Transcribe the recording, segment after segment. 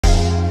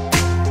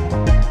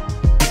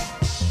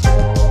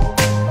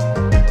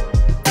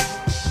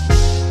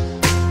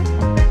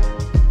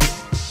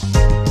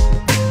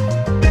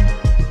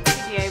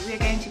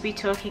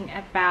talking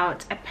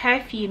about a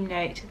perfume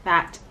note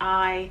that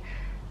I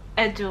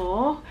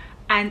adore,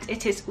 and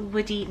it is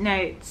woody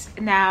notes.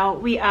 Now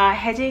we are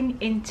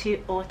heading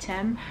into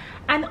autumn,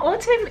 and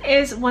autumn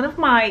is one of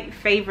my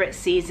favorite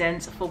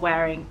seasons for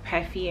wearing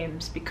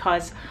perfumes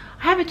because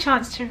I have a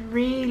chance to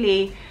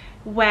really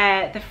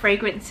wear the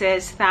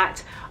fragrances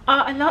that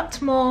are a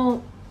lot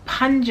more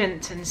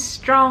pungent and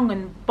strong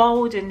and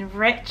bold and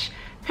rich,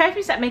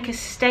 perfumes that make a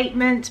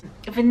statement,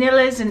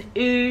 vanillas and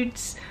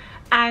ouds.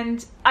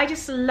 And I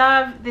just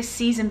love this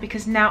season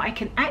because now I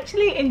can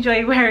actually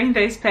enjoy wearing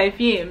those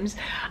perfumes,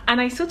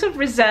 and I sort of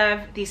reserve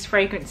these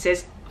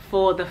fragrances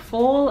for the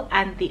fall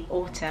and the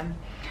autumn.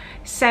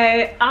 So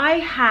I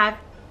have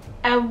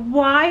a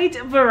wide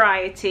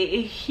variety,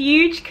 a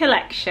huge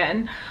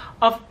collection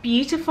of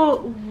beautiful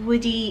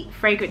woody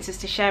fragrances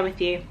to share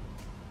with you.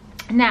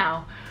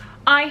 Now,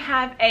 I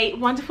have a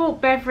wonderful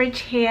beverage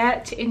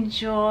here to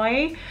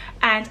enjoy,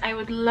 and I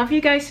would love you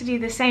guys to do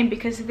the same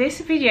because this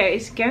video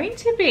is going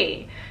to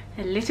be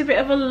a little bit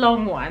of a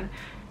long one.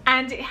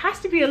 And it has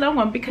to be a long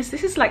one because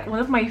this is like one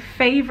of my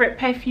favorite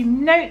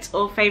perfume notes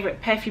or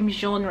favorite perfume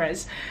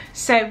genres.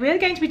 So we're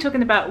going to be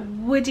talking about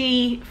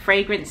woody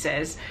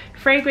fragrances,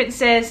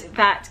 fragrances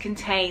that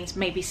contains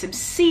maybe some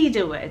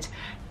cedarwood,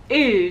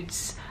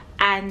 ouds,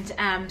 and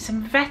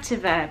some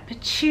vetiver,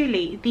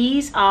 patchouli.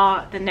 These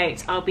are the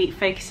notes I'll be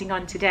focusing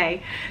on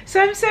today.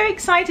 So I'm so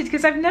excited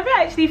because I've never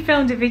actually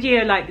filmed a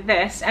video like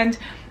this, and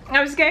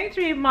I was going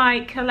through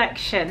my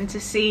collection to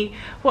see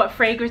what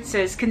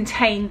fragrances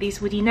contain these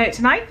woody notes,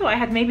 and I thought I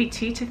had maybe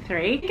 2 to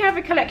 3. I think I have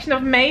a collection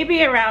of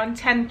maybe around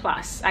 10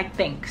 plus, I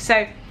think.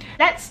 So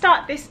let's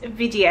start this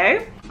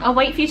video. I'll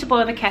wait for you to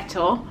boil the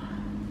kettle.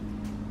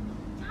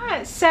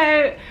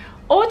 So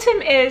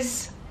autumn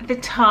is the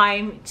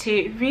time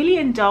to really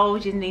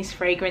indulge in these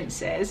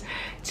fragrances,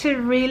 to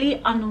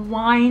really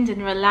unwind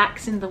and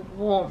relax in the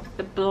warmth,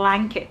 the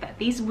blanket that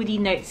these woody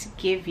notes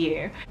give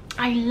you.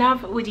 I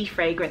love woody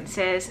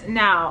fragrances.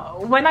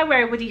 Now, when I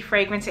wear a woody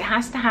fragrance, it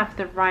has to have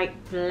the right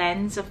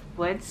blends of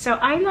wood. So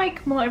I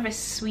like more of a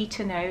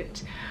sweeter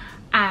note,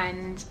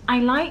 and I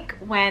like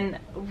when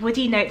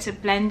woody notes are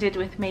blended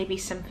with maybe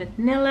some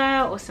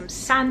vanilla or some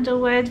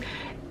sandalwood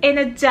in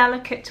a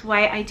delicate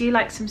way. I do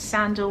like some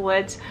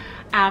sandalwood.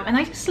 And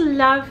I just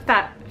love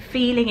that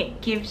feeling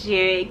it gives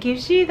you. It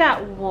gives you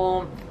that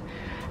warmth.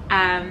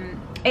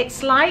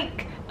 It's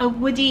like a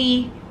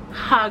woody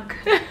hug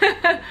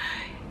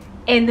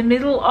in the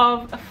middle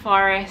of a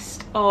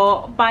forest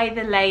or by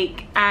the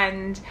lake,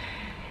 and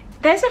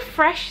there's a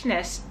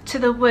freshness to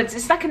the woods.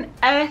 It's like an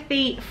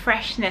earthy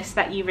freshness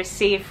that you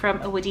receive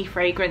from a woody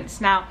fragrance.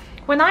 Now,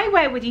 when I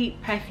wear woody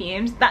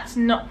perfumes, that's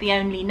not the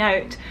only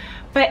note,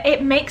 but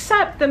it makes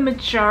up the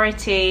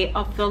majority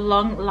of the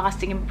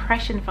long-lasting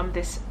impression from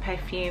these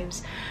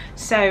perfumes.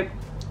 So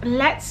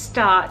let's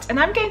start, and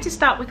I'm going to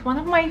start with one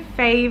of my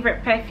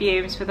favorite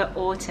perfumes for the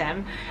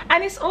autumn,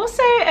 and it's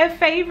also a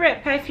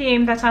favorite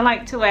perfume that I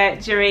like to wear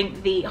during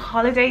the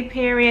holiday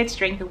period,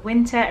 during the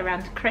winter,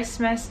 around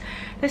Christmas.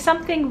 There's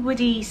something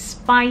woody,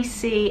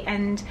 spicy,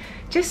 and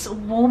just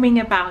warming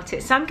about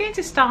it. So I'm going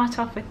to start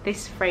off with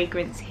this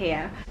fragrance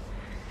here.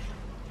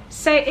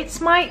 So it's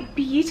my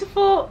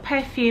beautiful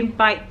perfume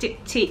by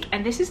Diptyque,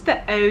 and this is the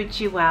Eau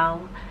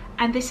Duelle,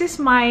 and this is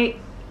my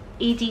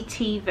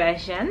EDT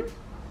version.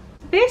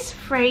 This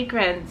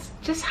fragrance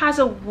just has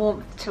a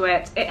warmth to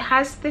it. It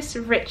has this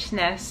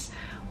richness,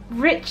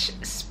 rich,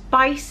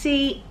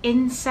 spicy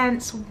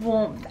incense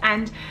warmth,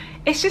 and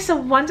it's just a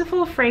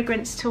wonderful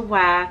fragrance to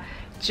wear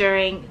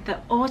during the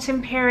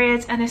autumn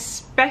period, and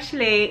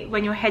especially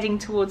when you're heading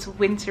towards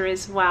winter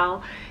as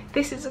well.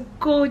 This is a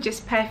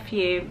gorgeous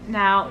perfume.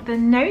 Now, the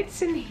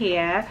notes in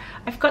here,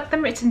 I've got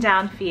them written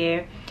down for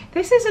you.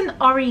 This is an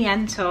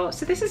oriental,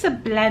 so this is a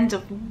blend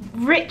of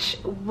rich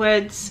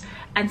woods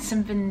and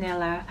some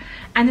vanilla.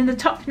 And in the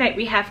top note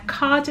we have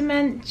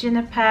cardamom,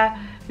 juniper,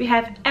 we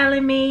have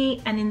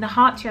elemi, and in the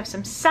heart you have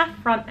some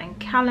saffron and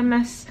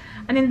calamus.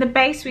 And in the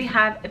base we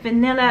have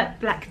vanilla,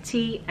 black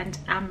tea, and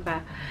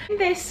amber. In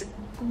this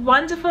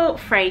wonderful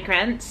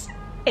fragrance,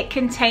 it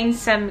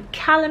contains some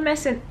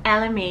calamus and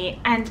elemi,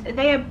 and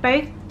they are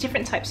both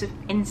different types of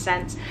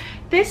incense.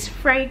 This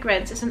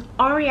fragrance is an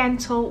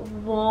oriental,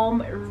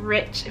 warm,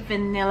 rich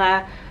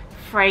vanilla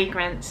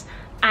fragrance.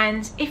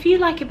 And if you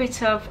like a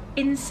bit of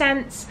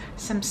incense,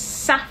 some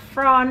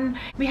saffron,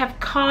 we have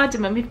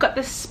cardamom, we've got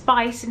the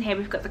spice in here,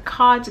 we've got the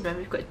cardamom,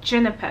 we've got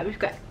juniper, we've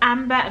got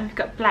amber, and we've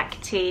got black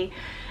tea.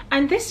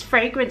 And this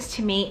fragrance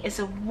to me is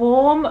a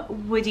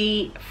warm,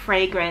 woody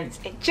fragrance.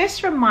 It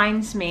just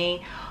reminds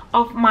me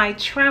of my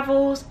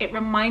travels. It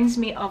reminds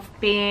me of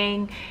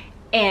being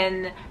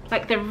in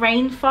like the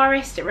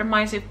rainforest. It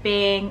reminds me of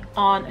being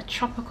on a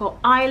tropical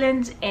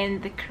island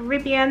in the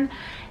Caribbean.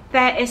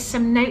 There is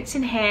some notes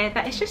in here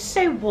that is just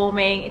so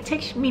warming. It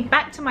takes me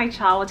back to my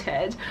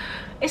childhood.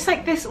 It's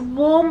like this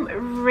warm,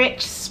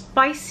 rich,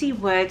 spicy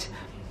wood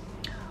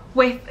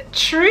with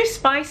true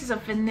spices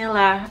of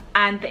vanilla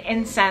and the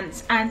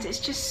incense, and it's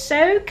just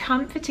so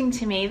comforting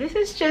to me. This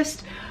is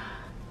just,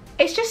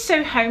 It's just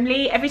so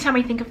homely every time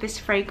I think of this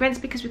fragrance,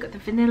 because we've got the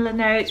vanilla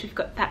notes, we've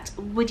got that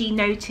woody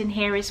note in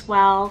here as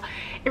well.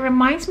 It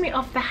reminds me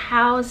of the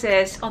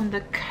houses on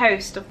the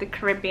coast of the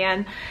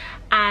Caribbean,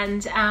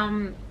 and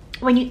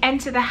when you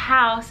enter the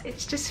house,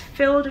 it's just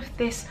filled with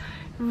this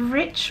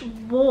rich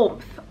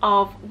warmth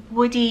of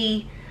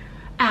woody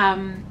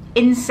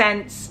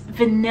incense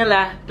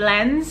vanilla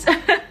blends.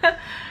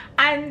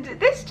 And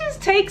this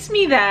just takes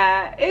me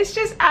there. It's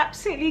just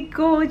absolutely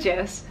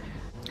gorgeous.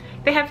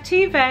 They have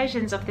two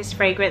versions of this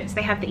fragrance.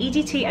 They have the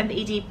EDT and the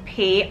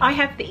EDP. I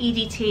have the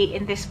EDT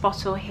in this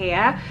bottle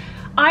here.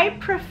 I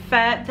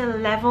prefer the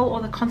level or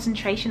the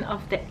concentration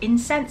of the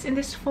incense in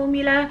this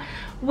formula.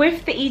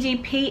 With the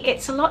EDP,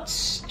 it's a lot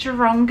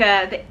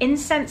stronger. The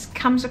incense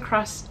comes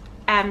across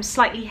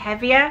slightly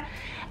heavier,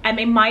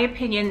 in my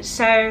opinion.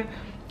 So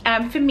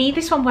for me,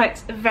 this one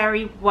works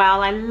very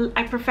well.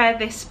 I prefer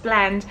this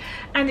blend,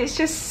 and it's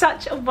just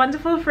such a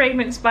wonderful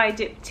fragrance by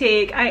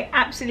Diptyque. I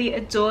absolutely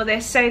adore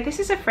this. So this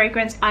is a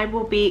fragrance I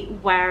will be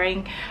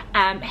wearing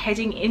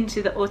heading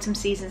into the autumn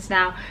seasons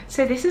now.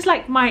 So this is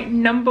like my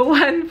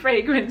 #1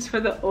 fragrance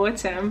for the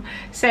autumn.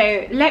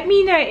 So let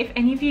me know if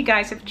any of you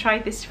guys have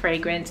tried this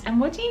fragrance, and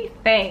what do you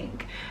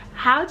think?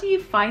 How do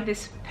you find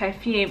this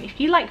perfume?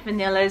 If you like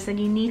vanillas, then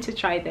you need to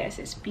try this.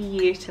 It's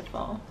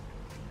beautiful.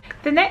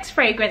 The next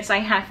fragrance I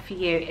have for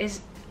you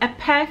is a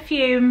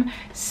perfume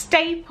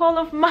staple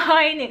of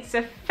mine. It's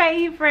a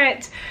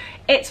favorite.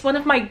 It's one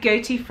of my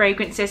go-to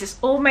fragrances. It's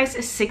almost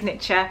a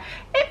signature.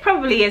 It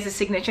probably is a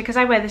signature because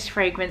I wear this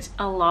fragrance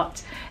a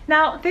lot.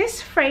 Now,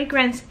 this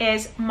fragrance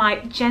is my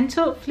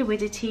Gentle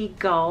Fluidity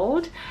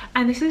Gold,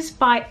 and this is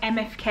by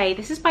MFK.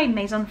 This is by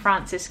Maison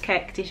Francis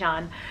Kirk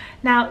Dijon.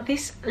 Now,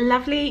 this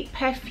lovely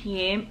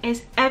perfume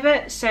is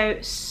ever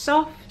so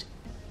soft,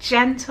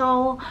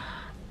 gentle,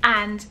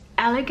 and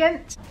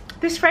elegant.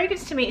 This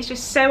fragrance to me is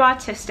just so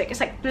artistic. It's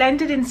like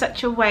blended in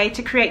such a way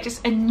to create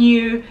just a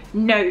new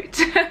note.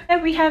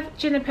 We have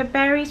juniper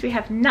berries, we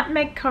have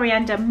nutmeg,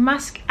 coriander,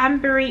 musk,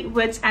 ambery,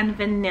 woods, and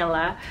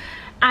vanilla.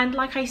 And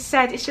like I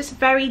said, it's just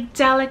very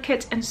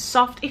delicate and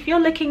soft. If you're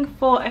looking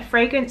for a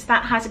fragrance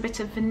that has a bit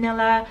of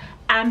vanilla,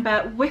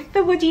 amber with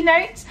the woody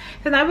notes,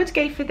 then I would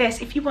go for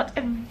this. If you want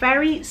a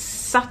very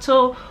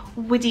subtle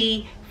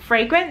woody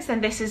fragrance,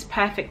 then this is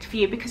perfect for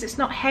you, because it's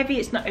not heavy,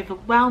 it's not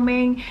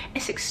overwhelming,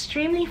 it's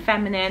extremely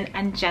feminine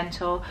and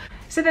gentle.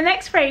 So the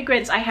next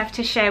fragrance I have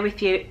to share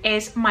with you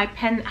is my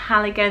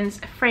Penhaligon's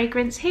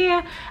fragrance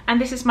here, and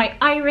this is my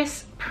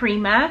Iris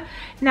Prima.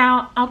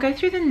 Now I'll go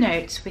through the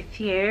notes with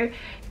you.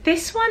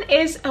 This one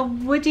is a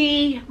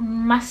woody,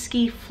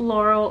 musky,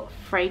 floral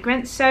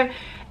fragrance. So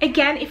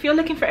again, if you're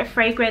looking for a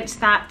fragrance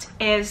that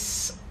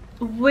is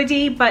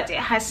woody but it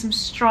has some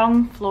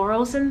strong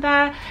florals in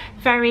there,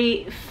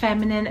 very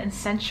feminine and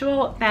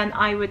sensual, then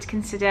I would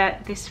consider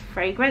this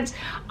fragrance.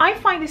 I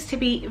find this to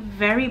be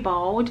very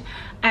bold,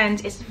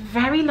 and it's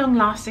very long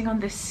lasting on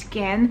the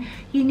skin.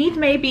 You need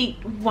maybe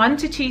 1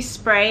 to 2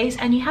 sprays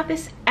and you have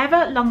this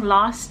ever long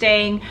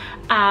lasting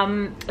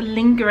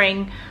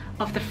lingering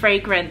of the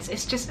fragrance.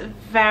 It's just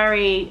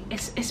very,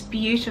 it's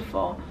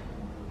beautiful.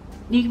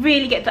 You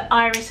really get the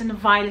iris and the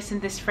violet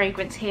in this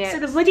fragrance here. So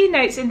the woody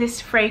notes in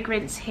this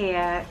fragrance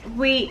here,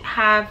 we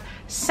have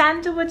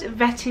sandalwood,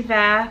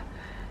 vetiver,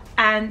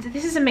 and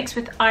this is a mix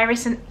with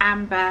iris and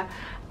amber.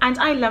 And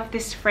I love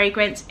this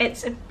fragrance.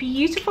 It's a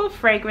beautiful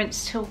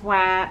fragrance to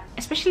wear,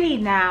 especially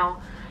now.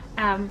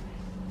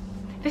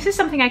 This is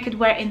something I could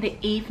wear in the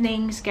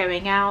evenings,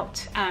 going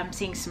out,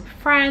 seeing some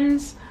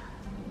friends,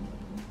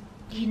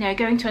 you know,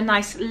 going to a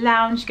nice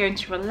lounge, going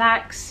to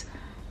relax.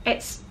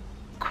 It's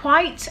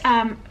quite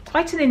an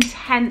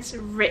intense,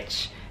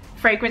 rich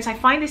fragrance. I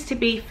find this to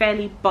be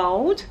fairly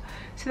bold.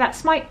 So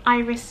that's my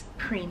Iris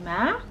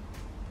Prima.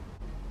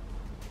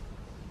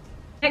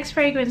 Next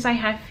fragrance I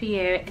have for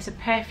you is a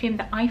perfume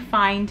that I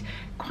find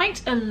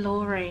quite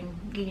alluring.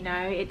 You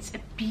know, it's a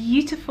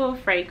beautiful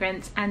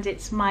fragrance, and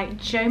it's my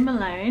Jo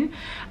Malone,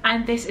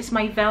 and this is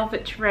my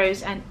Velvet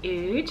Rose and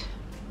Oud.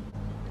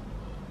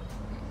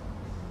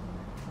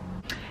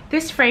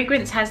 This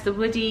fragrance has the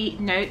woody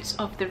notes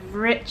of the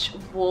rich,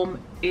 warm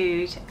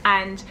oud,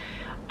 and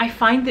I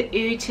find the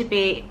oud to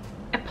be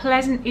a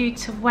pleasant oud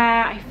to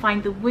wear. I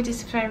find the wood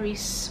is very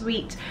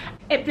sweet.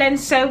 It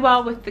blends so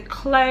well with the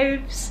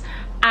cloves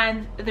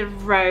and the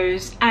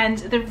rose, and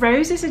the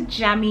rose is a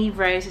jammy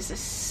rose. It's a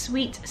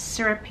sweet,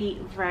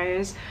 syrupy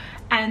rose,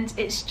 and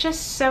it's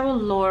just so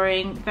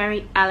alluring,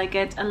 very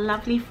elegant, a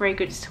lovely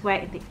fragrance to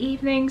wear in the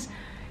evenings.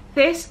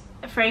 This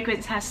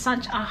fragrance has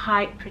such a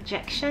high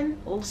projection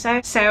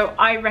also, so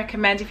I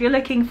recommend, if you're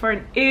looking for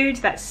an oud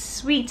that's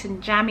sweet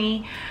and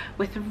jammy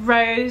with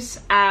rose,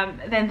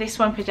 then this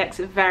one projects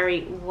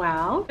very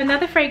well.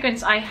 Another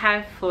fragrance I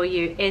have for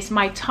you is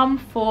my Tom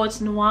Ford's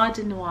Noir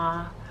De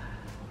Noir.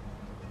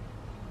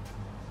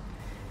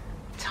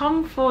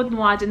 Tom Ford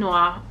Noir De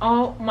Noir,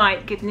 oh my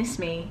goodness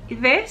me,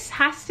 this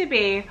has to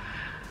be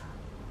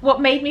what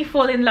made me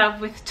fall in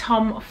love with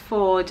Tom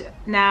Ford.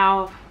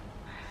 Now,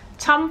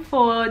 Tom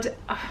Ford,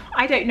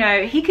 I don't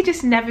know, he could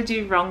just never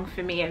do wrong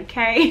for me,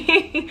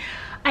 okay?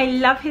 I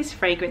love his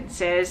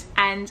fragrances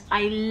and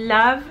I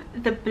love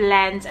the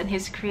blends and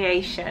his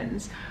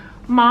creations.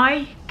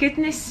 My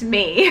goodness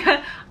me,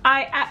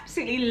 I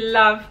absolutely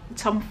love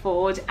Tom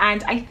Ford,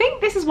 and I think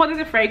this is one of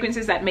the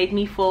fragrances that made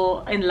me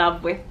fall in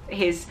love with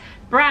his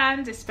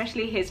brand,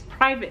 especially his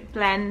private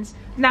blends.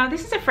 Now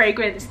this is a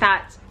fragrance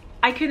that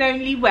I can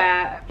only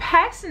wear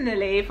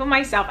personally for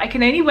myself. I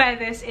can only wear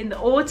this in the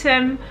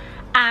autumn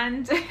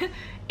and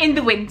in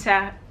the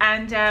winter,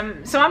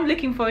 and so I'm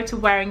looking forward to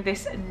wearing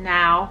this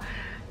now.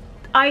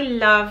 I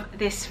love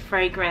this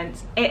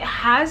fragrance. It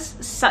has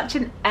such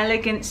an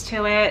elegance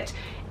to it.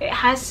 It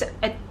has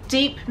a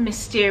deep,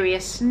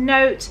 mysterious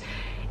note.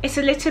 It's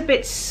a little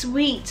bit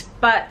sweet,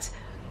 but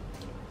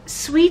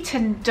sweet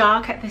and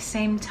dark at the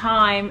same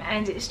time,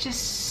 and it's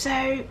just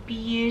so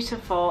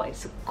beautiful.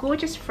 It's a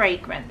gorgeous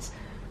fragrance.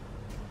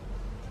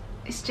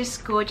 It's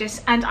just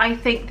gorgeous, and I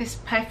think this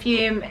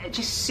perfume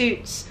just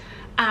suits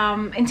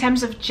in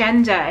terms of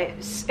gender.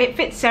 It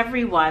fits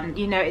everyone,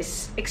 you know.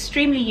 It's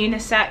extremely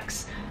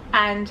unisex,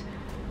 and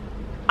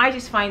I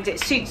just find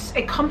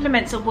it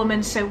complements a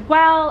woman so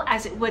well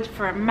as it would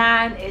for a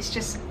man. It's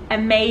just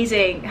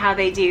amazing how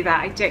they do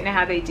that. I don't know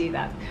how they do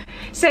that.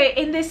 So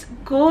in this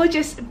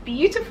gorgeous,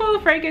 beautiful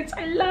fragrance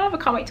I love, I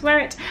can't wait to wear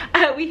it,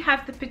 we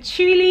have the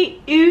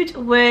patchouli, oud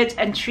wood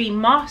and tree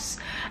moss,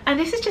 and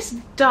this is just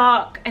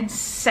dark and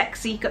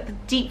sexy. You've got the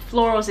deep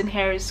florals in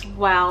here as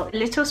well. A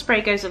little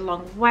spray goes a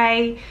long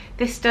way.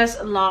 This does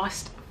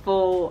last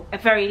for a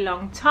very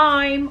long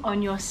time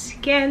on your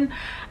skin,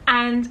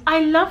 and I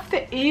love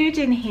the oud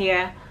in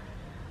here.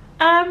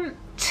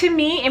 To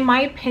me, in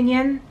my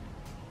opinion,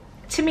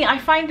 I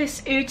find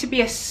this oud to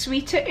be a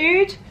sweeter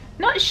oud,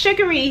 not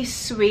sugary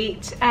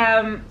sweet,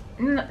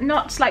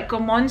 not like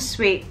gourmand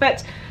sweet,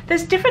 but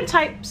there's different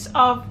types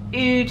of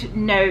oud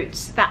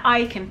notes that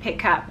I can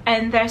pick up,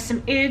 and there's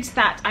some ouds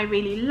that I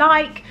really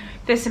like.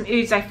 There's some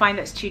ouds I find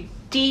that's too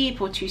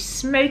deep or too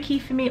smoky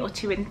for me or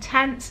too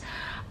intense.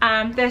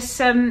 There's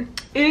some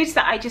ouds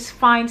that I just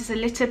find is a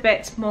little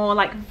bit more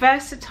like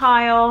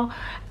versatile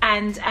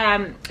and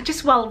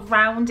just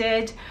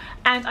well-rounded,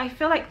 and I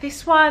feel like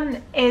this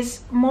one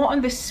is more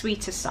on the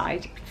sweeter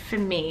side for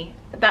me.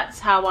 That's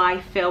how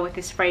I feel with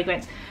this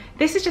fragrance.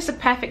 This is just a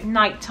perfect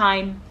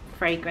nighttime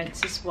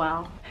fragrance as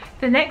well.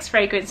 The next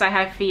fragrance I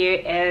have for you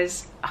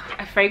is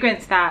a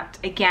fragrance that,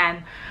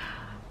 again,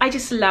 I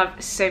just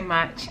love so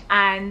much,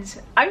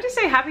 and I'm just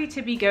so happy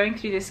to be going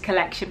through this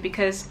collection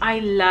because I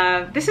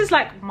love, this is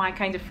like my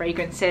kind of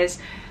fragrances.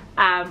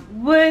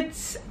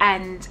 Woods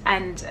and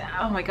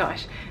oh my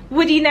gosh,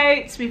 woody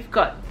notes. We've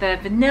got the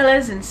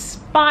vanillas and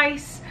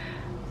spice.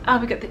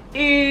 We've got the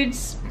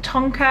ouds,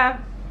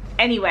 tonka,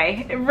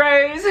 anyway,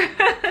 rose.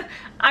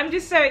 I'm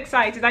just so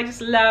excited. I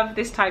just love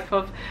this type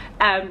of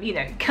you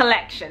know,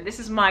 collection. This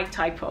is my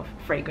type of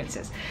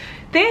fragrances.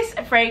 This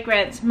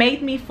fragrance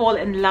made me fall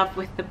in love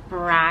with the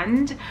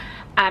brand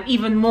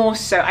even more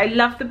so. I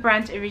loved the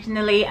brand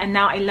originally, and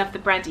now I love the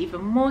brand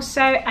even more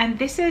so. And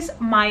this is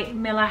my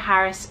Miller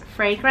Harris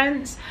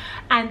fragrance,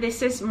 and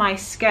this is my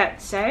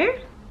Scherzo.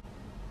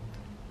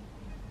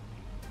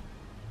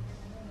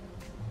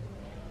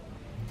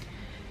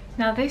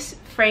 Now this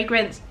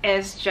fragrance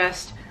is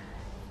just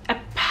a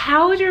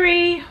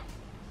powdery,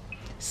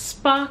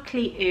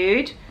 sparkly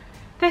oud.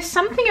 There's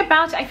something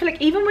about it, I feel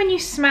like even when you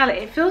smell it,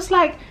 it feels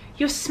like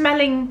you're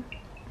smelling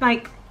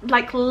like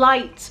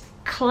light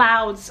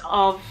clouds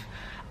of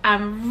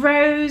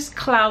rose,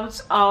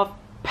 clouds of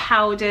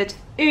powdered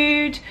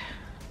oud.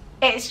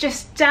 It's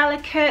just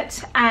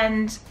delicate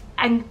and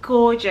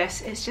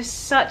gorgeous. It's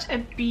just such a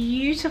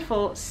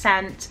beautiful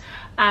scent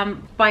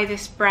by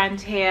this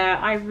brand here.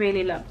 I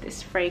really love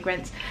this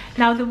fragrance.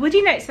 Now the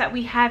woody notes that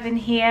we have in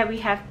here, we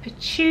have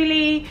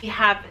patchouli, we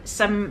have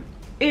some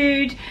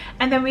oud,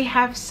 and then we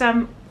have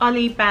some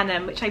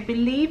olibanum, which I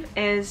believe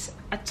is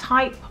a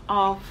type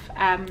of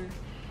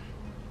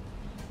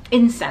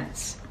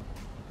incense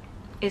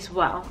as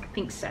well. I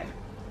think so.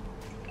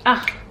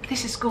 Ah,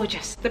 this is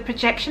gorgeous. The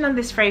projection on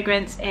this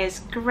fragrance is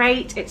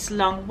great. It's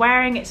long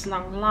wearing, it's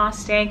long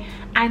lasting,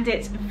 and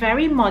it's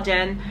very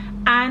modern,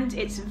 and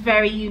it's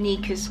very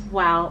unique as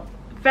well.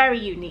 Very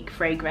unique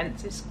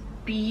fragrance. It's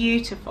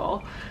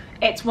beautiful.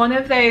 It's one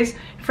of those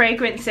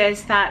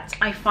fragrances that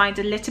I find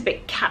a little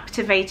bit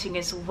captivating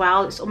as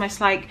well. It's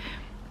almost like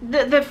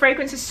the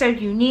fragrance is so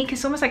unique.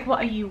 It's almost like, what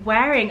are you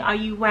wearing? Are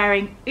you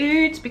wearing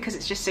ouds because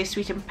it's just so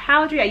sweet and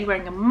powdery? Are you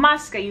wearing a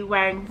musk? Are you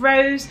wearing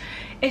rose?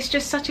 It's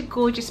just such a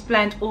gorgeous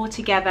blend all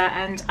together,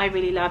 and I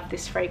really love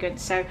this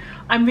fragrance. So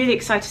I'm really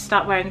excited to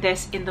start wearing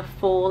this in the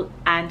fall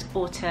and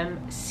autumn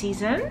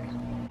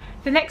season.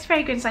 The next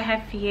fragrance I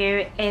have for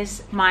you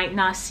is my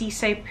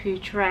Narciso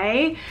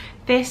Poudree.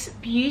 This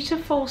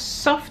beautiful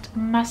soft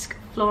musk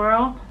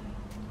floral.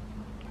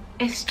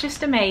 It's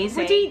just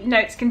amazing. Woody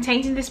notes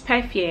contained in this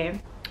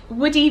perfume: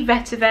 woody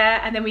vetiver,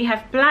 and then we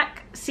have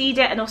black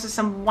cedar and also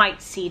some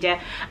white cedar,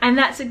 and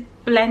that's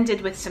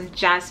blended with some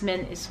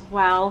jasmine as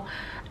well.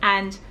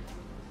 And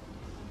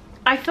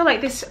I feel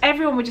like this,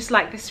 everyone would just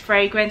like this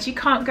fragrance. You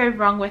can't go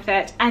wrong with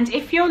it. And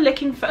if you're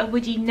looking for a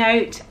woody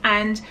note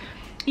and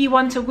you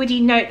want a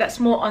woody note that's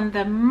more on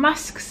the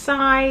musk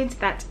side,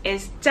 that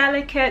is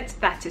delicate,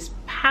 that is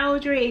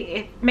powdery,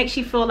 it makes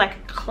you feel like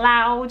a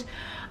cloud,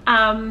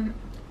 then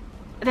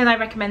I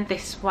recommend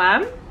this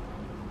one.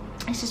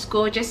 This is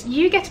gorgeous.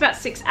 You get about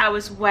 6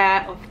 hours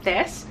wear of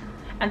this,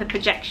 and the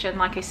projection,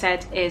 like I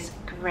said, is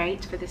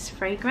great for this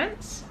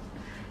fragrance.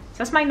 So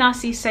that's my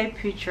Narciso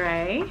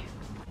Poudree.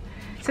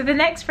 So the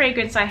next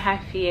fragrance I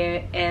have for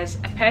you is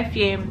a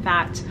perfume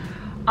that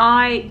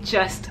I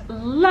just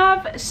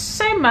love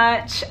so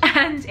much,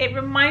 and it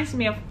reminds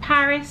me of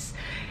Paris.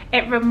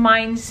 It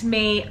reminds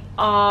me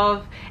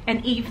of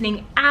an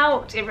evening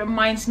out. It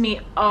reminds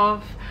me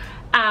of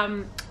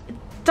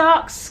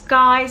dark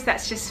skies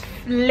that's just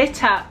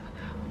lit up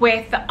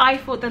with the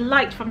Eiffel, the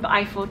light from the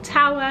Eiffel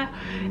Tower.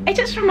 It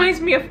just reminds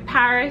me of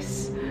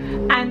Paris,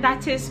 and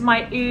that is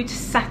my Oud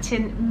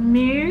Satin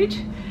Mood.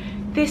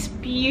 This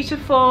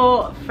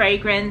beautiful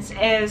fragrance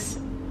is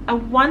a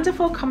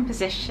wonderful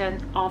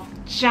composition of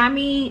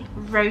jammy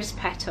rose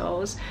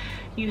petals.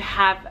 You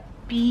have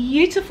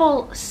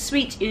beautiful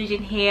sweet oud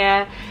in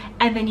here,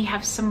 and then you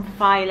have some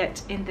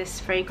violet in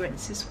this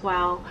fragrance as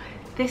well.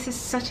 This is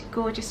such a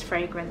gorgeous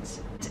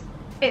fragrance.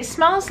 It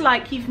smells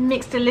like you've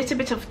mixed a little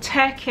bit of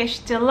Turkish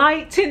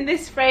delight in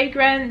this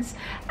fragrance,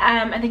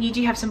 and then you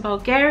do have some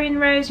Bulgarian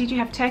rose, you do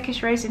have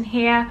Turkish rose in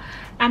here,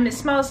 and it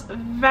smells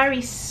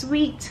very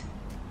sweet.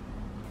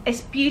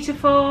 It's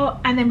beautiful,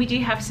 and then we do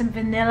have some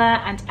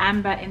vanilla and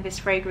amber in this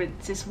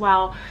fragrance as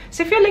well.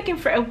 So if you're looking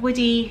for a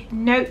woody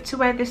note to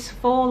wear this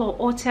fall or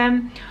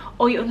autumn,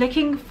 or you're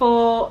looking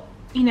for,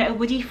 you know, a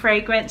woody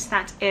fragrance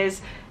that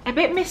is a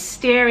bit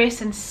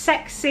mysterious and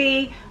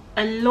sexy,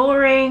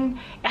 alluring,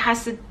 it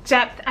has the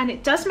depth, and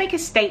it does make a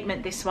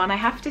statement, this one, I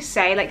have to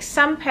say. Like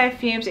some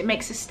perfumes, it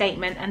makes a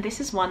statement, and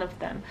this is one of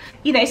them.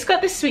 You know, it's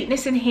got the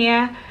sweetness in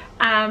here,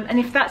 and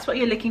if that's what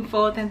you're looking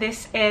for, then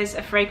this is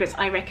a fragrance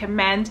I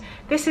recommend.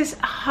 This is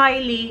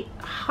highly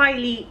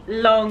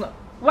long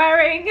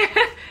wearing.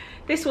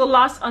 This will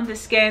last on the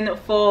skin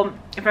for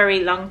a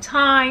very long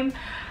time,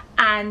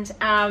 and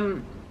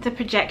the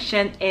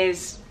projection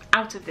is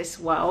out of this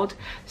world.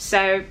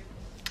 So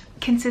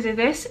consider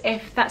this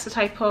if that's the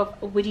type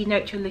of woody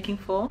note you're looking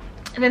for.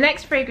 The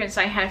next fragrance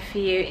I have for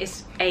you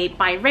is a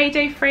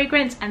Byredo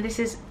fragrance, and this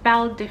is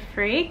Bal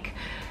D'Afrique.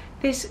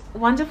 This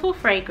wonderful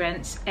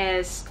fragrance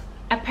is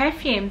a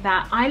perfume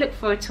that I look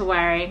forward to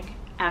wearing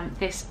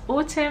this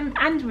autumn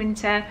and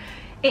winter.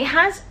 It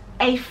has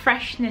a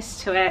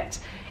freshness to it.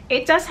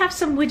 It does have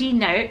some woody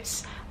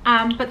notes,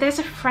 but there's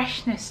a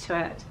freshness to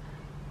it.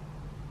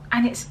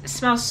 And it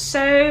smells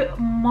so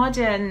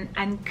modern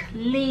and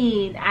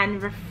clean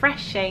and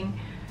refreshing.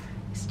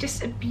 It's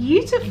just a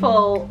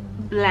beautiful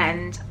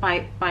blend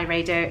by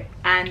Byredo,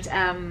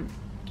 and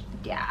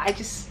yeah,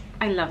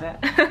 I love it.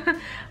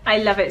 I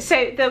love it.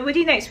 So the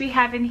woody notes we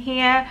have in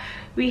here,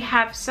 we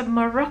have some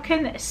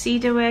Moroccan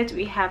cedarwood,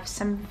 we have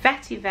some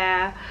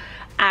vetiver,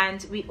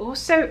 and we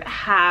also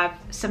have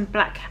some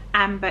black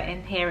amber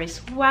in here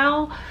as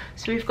well.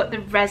 So we've got the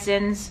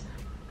resins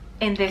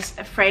in this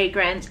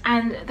fragrance,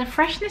 and the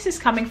freshness is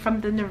coming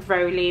from the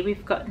neroli.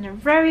 We've got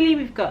neroli,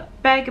 we've got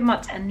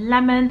bergamot and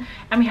lemon,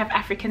 and we have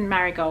African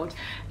marigold,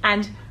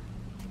 and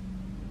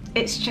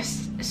it's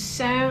just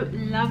so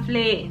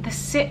lovely. The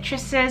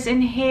citruses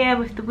in here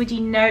with the woody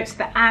notes,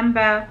 the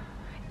amber,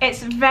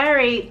 it's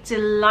very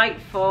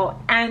delightful,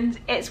 and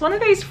it's one of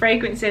those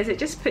fragrances, it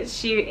just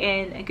puts you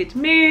in a good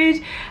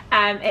mood,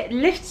 it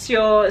lifts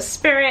your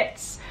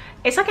spirits.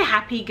 It's like a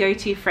happy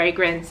go-to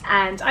fragrance,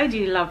 and I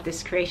do love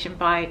this creation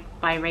by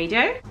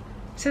Byredo.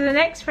 So the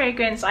next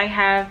fragrance I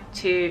have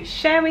to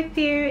share with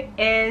you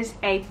is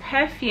a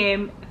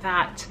perfume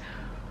that,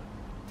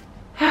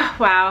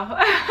 wow,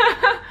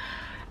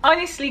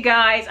 honestly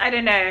guys, I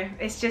don't know,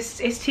 it's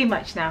too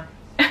much now.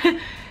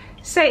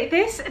 So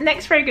this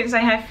next fragrance I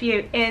have for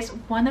you is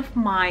one of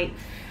my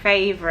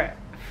favorite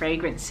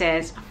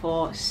fragrances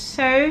for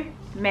so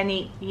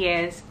many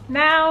years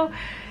now.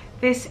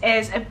 This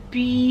is a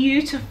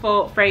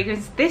beautiful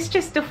fragrance. This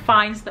just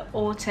defines the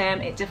autumn,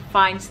 it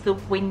defines the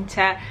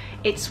winter.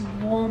 It's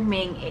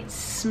warming, it's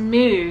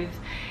smooth,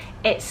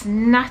 it's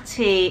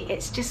nutty,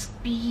 it's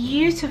just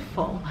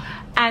beautiful.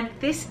 And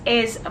this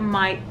is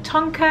my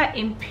Tonka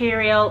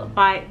Imperiale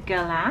by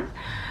Guerlain.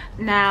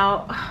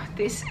 Now,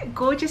 this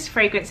gorgeous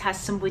fragrance has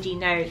some woody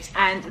notes,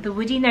 and the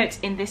woody notes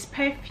in this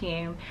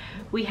perfume,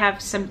 we have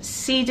some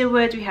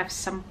cedarwood, we have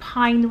some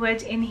pine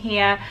wood in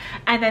here,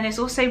 and then it's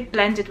also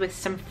blended with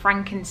some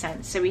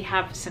frankincense. So we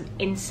have some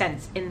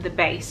incense in the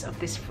base of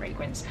this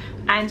fragrance.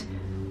 And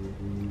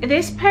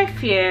this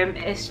perfume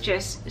is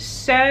just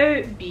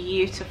so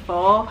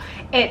beautiful,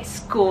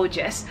 it's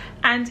gorgeous.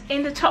 And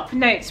in the top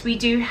notes we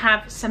do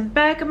have some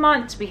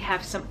bergamot, we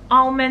have some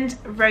almond,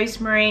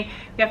 rosemary,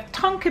 we have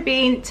tonka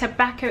bean,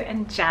 tobacco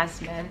and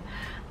jasmine.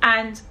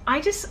 And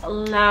I just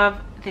love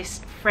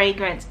this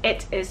fragrance.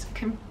 It is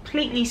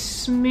completely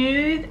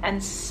smooth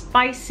and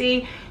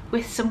spicy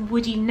with some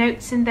woody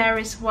notes in there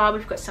as well.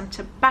 We've got some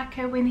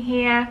tobacco in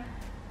here.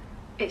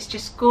 It's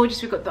just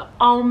gorgeous. We've got the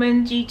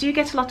almond. You do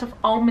get a lot of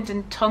almond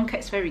and tonka.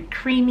 It's very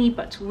creamy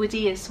but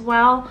woody as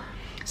well.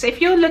 So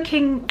if you're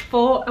looking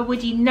for a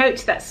woody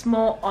note that's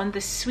more on the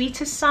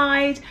sweeter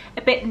side,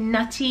 a bit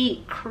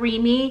nutty,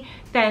 creamy,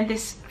 then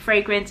this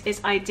fragrance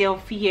is ideal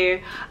for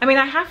you. I mean,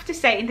 I have to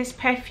say in this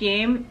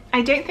perfume,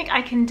 I don't think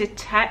I can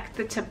detect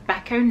the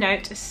tobacco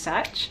note as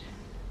such.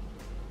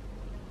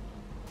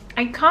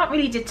 I can't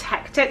really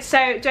detect it,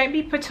 so don't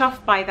be put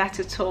off by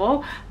that at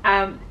all.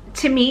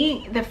 To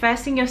me, the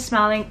first thing you're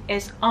smelling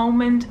is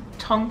almond,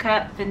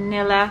 tonka,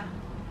 vanilla,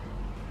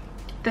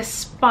 the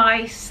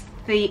spice,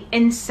 the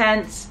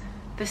incense,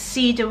 the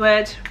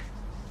cedarwood.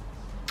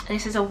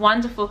 This is a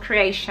wonderful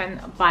creation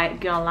by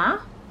Guerlain.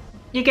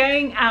 You're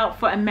going out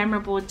for a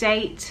memorable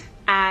date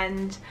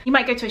and you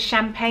might go to a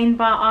champagne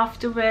bar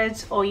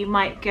afterwards, or you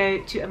might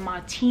go to a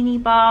martini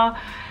bar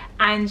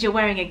and you're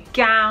wearing a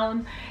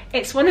gown.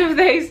 It's one of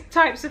those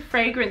types of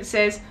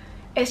fragrances.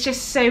 It's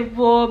just so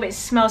warm, it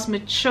smells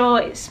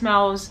mature, it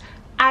smells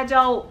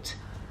adult,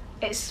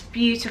 it's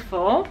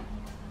beautiful.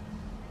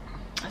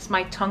 That's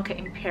my Tonka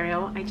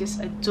Imperiale. I just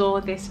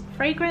adore this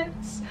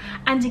fragrance.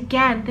 And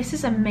again, this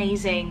is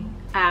amazing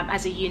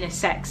as a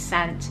unisex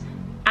scent.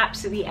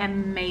 Absolutely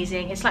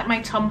amazing. It's like my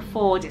Tom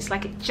Ford. It's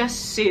like it just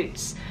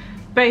suits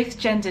both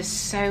genders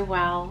so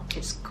well.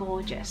 It's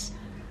gorgeous.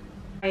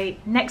 The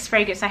next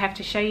fragrance I have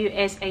to show you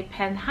is a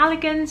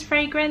Penhaligon's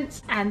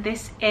fragrance, and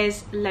this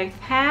is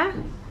Lothair.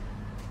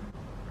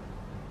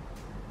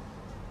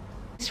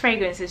 This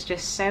fragrance is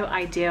just so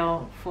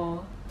ideal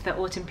for the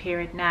autumn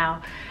period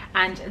now,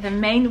 and the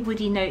main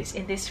woody notes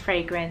in this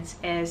fragrance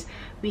is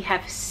we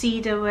have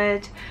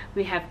cedarwood,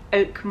 we have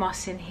oak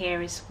moss in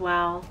here as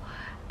well,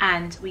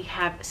 and we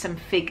have some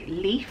fig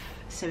leaf.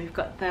 So we've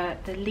got the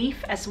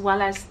leaf as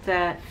well as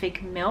the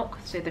fig milk,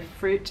 so the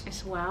fruit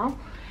as well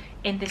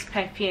in this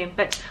perfume.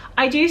 But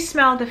I do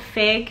smell the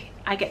fig,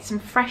 I get some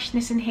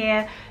freshness in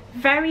here,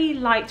 very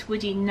light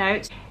woody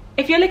note.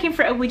 If you're looking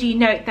for a woody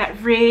note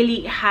that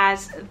really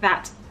has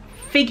that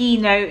figgy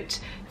note,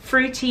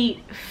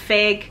 fruity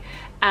fig,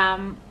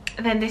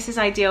 then this is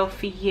ideal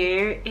for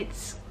you.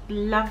 It's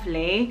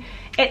lovely.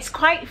 It's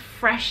quite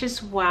fresh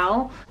as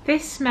well.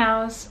 This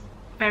smells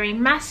very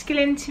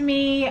masculine to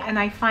me, and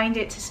I find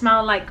it to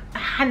smell like a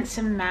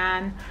handsome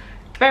man,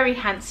 very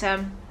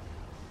handsome,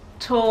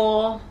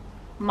 tall,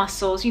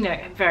 muscles, you know,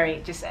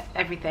 very just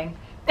everything.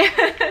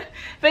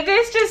 But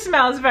this just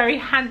smells very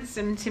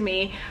handsome to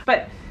me.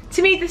 But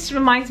to me, this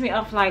reminds me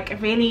of like a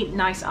really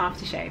nice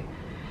aftershave.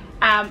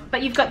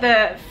 But you've got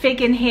the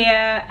fig in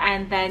here,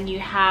 and then you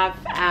have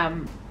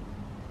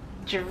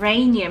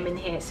geranium in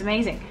here. It's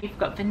amazing. We've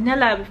got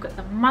vanilla, we've got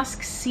the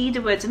musk,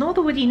 cedarwoods, and all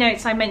the woody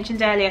notes I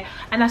mentioned earlier,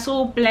 and that's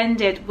all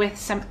blended with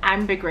some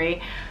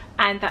ambergris,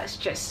 and that's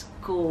just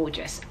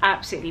gorgeous.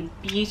 Absolutely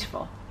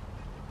beautiful.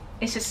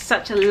 It's just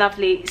such a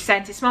lovely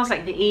scent. It smells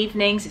like the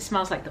evenings, it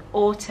smells like the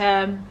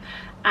autumn.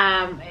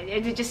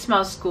 It just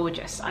smells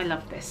gorgeous. I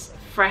love this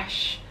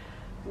fresh,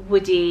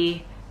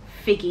 woody,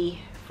 figgy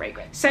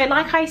fragrance. So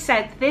like I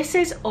said, this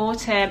is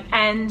autumn,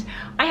 and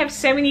I have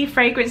so many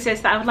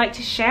fragrances that I would like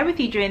to share with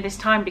you during this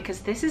time,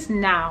 because this is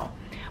now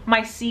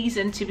my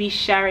season to be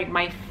sharing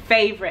my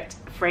favorite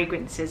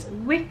fragrances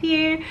with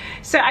you.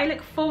 So I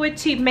look forward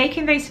to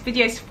making those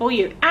videos for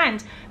you.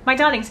 And my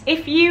darlings,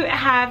 if you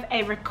have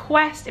a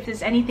request, if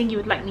there's anything you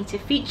would like me to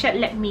feature,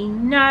 let me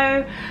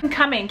know.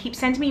 Come in, keep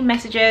sending me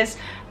messages.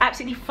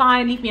 Absolutely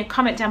fine, leave me a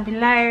comment down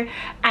below.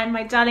 And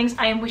my darlings,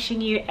 I am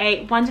wishing you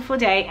a wonderful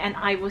day, and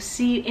I will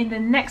see you in the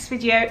next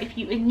video. If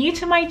you are new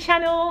to my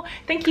channel,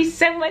 thank you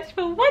so much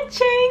for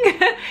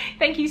watching.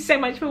 Thank you so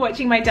much for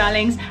watching, my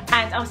darlings,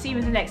 and I'll see you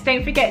in the next.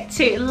 Don't forget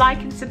to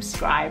like and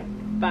subscribe.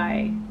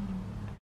 Bye.